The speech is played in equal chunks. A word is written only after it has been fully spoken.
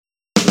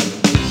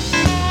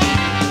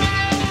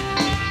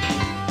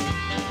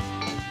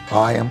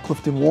Hi, I'm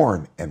Clifton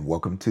Warren, and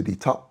welcome to the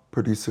Top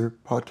Producer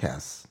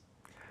Podcast.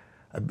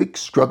 A big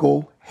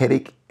struggle,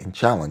 headache, and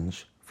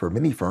challenge for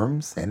many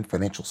firms and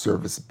financial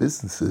service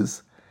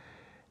businesses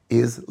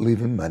is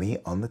leaving money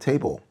on the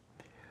table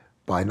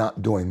by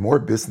not doing more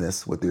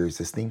business with their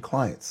existing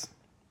clients.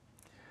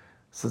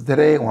 So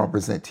today I want to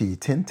present to you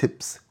 10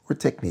 tips or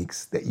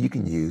techniques that you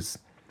can use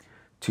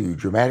to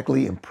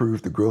dramatically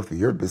improve the growth of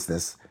your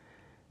business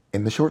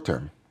in the short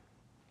term.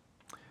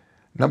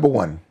 Number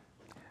one,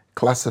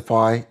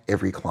 classify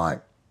every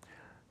client.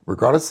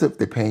 Regardless if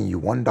they're paying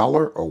you $1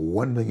 or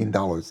 $1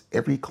 million,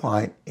 every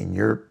client in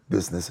your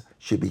business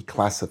should be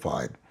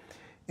classified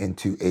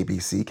into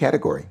ABC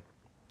category.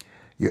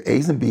 Your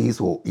A's and B's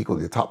will equal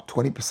the top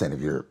 20%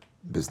 of your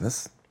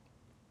business,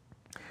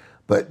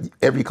 but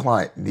every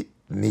client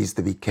needs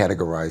to be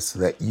categorized so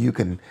that you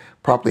can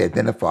properly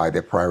identify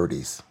their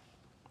priorities.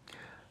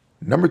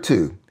 Number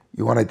two,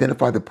 you want to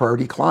identify the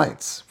priority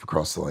clients for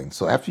cross-selling.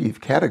 So after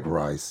you've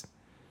categorized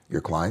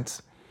your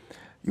clients,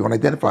 you want to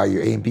identify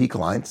your A and B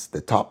clients, the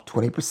top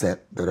 20%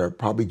 that are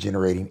probably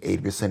generating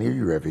 80% of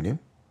your revenue.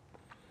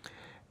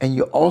 And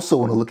you also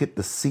want to look at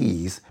the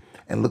C's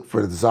and look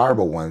for the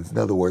desirable ones. In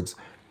other words,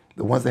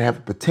 the ones that have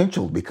the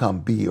potential to become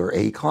B or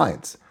A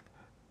clients.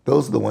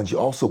 Those are the ones you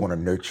also want to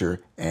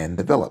nurture and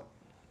develop.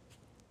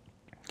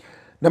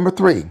 Number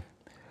three,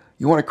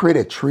 you want to create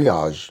a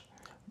triage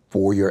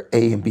for your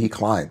A and B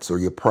clients or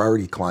your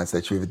priority clients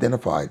that you've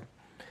identified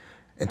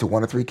into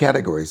one of three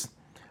categories.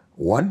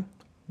 One,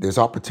 there's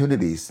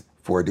opportunities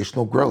for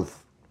additional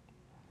growth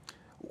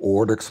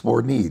or to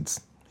explore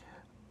needs.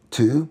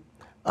 Two,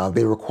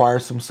 they require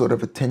some sort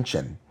of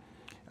attention.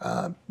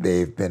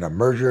 They've been a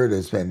merger,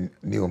 there's been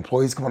new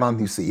employees coming on,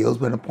 new CEOs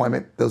been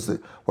appointed. Those are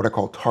what I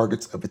call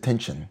targets of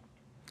attention.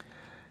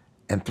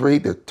 And three,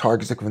 they're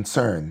targets of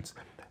concerns.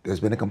 There's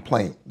been a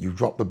complaint, you've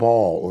dropped the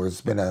ball, or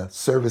there's been a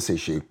service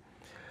issue.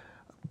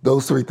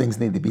 Those three things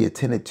need to be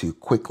attended to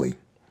quickly.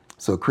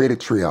 So create a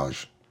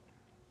triage.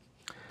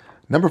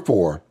 Number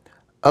four,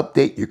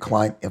 update your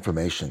client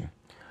information.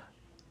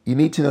 You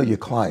need to know your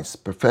clients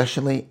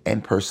professionally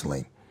and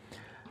personally.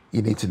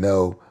 You need to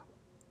know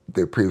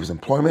their previous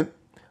employment,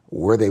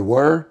 where they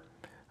were,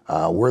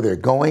 where they're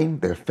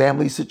going, their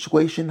family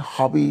situation,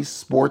 hobbies,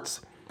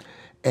 sports.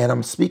 And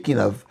I'm speaking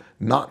of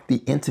not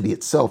the entity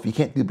itself. You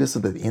can't do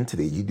business with the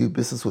entity. You do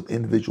business with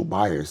individual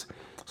buyers.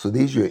 So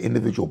these are your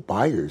individual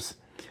buyers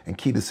and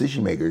key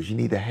decision makers. You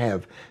need to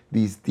have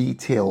these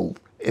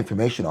detailed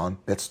information on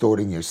that's stored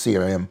in your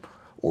CRM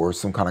or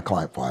some kind of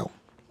client file.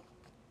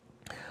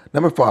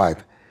 Number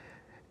five,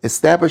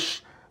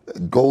 establish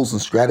goals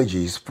and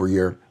strategies for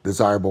your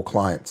desirable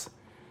clients.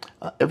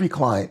 Every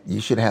client, you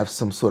should have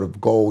some sort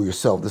of goal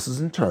yourself. This is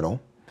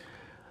internal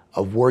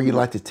of where you'd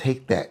like to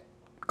take that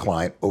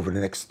client over the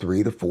next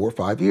 3 to 4 or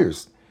 5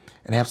 years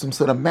and have some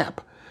sort of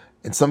map.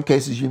 In some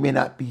cases, you may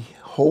not be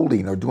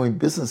holding or doing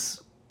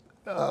business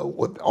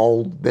with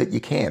all that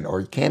you can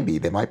or you can be.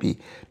 They might be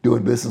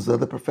doing business with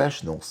other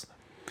professionals.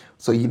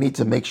 So you need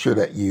to make sure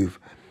that you've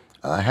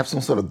have some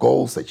sort of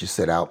goals that you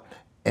set out,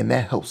 and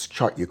that helps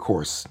chart your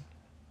course.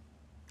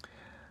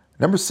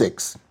 Number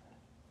six,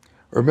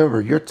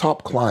 remember your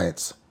top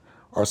clients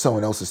are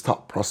someone else's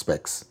top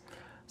prospects.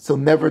 So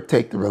never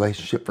take the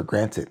relationship for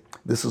granted.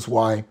 This is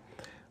why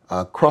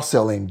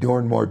cross-selling,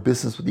 doing more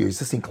business with your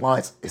existing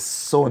clients is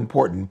so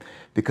important,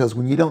 because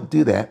when you don't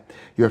do that,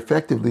 you're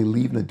effectively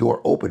leaving the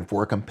door open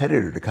for a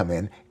competitor to come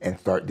in and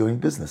start doing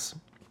business.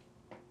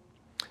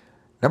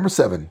 Number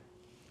seven,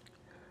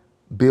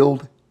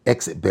 build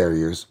exit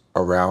barriers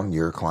around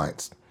your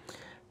clients.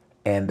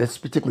 And that's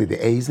particularly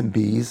the A's and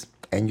B's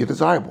and your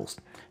desirables.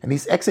 And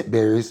these exit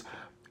barriers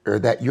are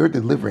that you're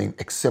delivering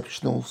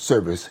exceptional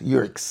service.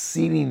 You're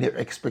exceeding their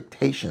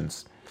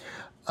expectations.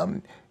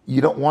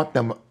 You don't want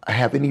them to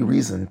have any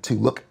reason to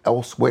look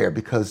elsewhere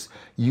because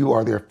you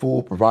are their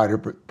full provider,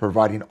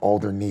 providing all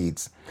their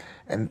needs.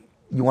 And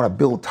you want to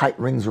build tight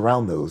rings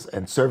around those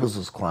and service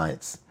those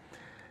clients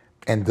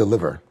and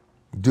deliver.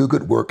 Do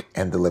good work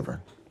and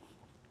deliver.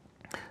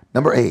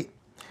 Number eight,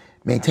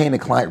 maintain a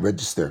client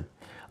register.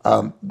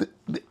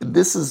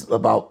 This is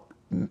about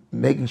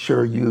making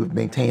sure you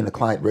maintain a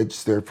client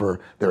register for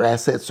their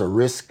assets or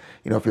risk.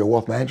 You know, if you're a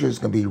wealth manager, it's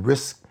going to be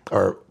risk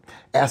or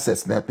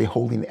assets that they're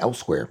holding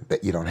elsewhere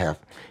that you don't have.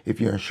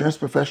 If you're an insurance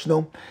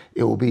professional,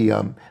 it will be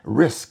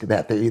risk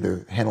that they're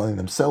either handling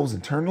themselves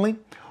internally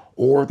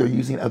or they're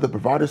using other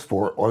providers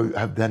for or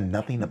have done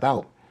nothing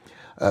about.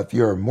 If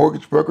you're a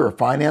mortgage broker or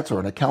finance or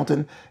an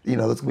accountant, you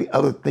know, there's going to be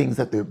other things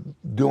that they're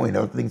doing,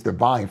 other things they're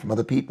buying from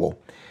other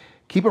people.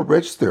 Keep a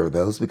register of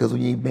those, because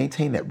when you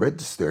maintain that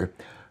register,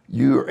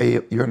 you're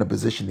in a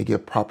position to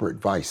give proper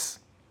advice.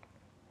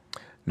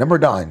 Number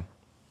nine,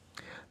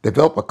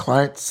 develop a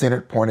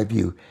client-centered point of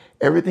view.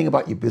 Everything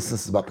about your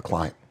business is about the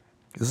client.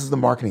 This is the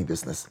marketing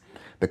business.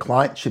 The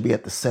client should be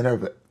at the center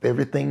of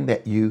everything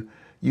that you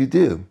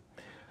do.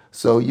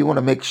 So you want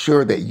to make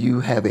sure that you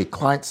have a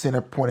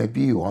client-centered point of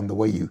view on the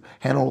way you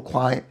handle a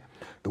client,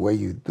 the way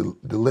you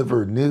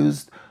deliver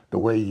news, the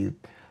way you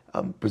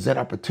present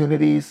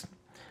opportunities,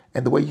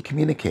 and the way you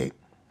communicate.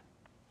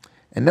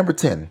 And number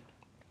 10,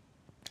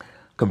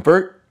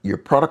 convert your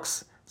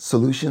products,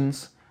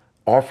 solutions,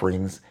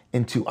 offerings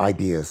into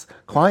ideas.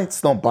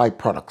 Clients don't buy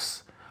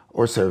products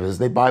or services,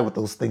 they buy what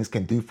those things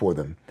can do for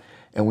them.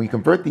 And when you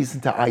convert these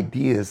into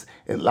ideas,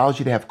 it allows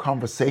you to have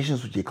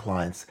conversations with your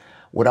clients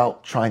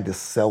without trying to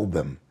sell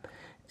them.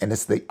 And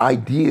it's the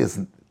ideas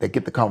that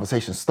get the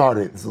conversation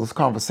started. It's those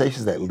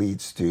conversations that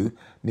leads to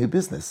new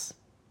business.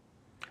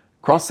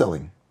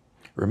 Cross-selling.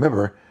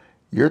 Remember,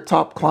 your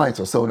top clients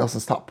are someone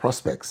else's top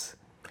prospects.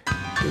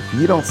 If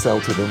you don't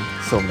sell to them,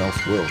 someone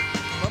else will.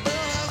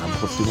 I'm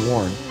Clifton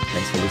Warren.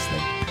 Thanks for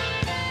listening.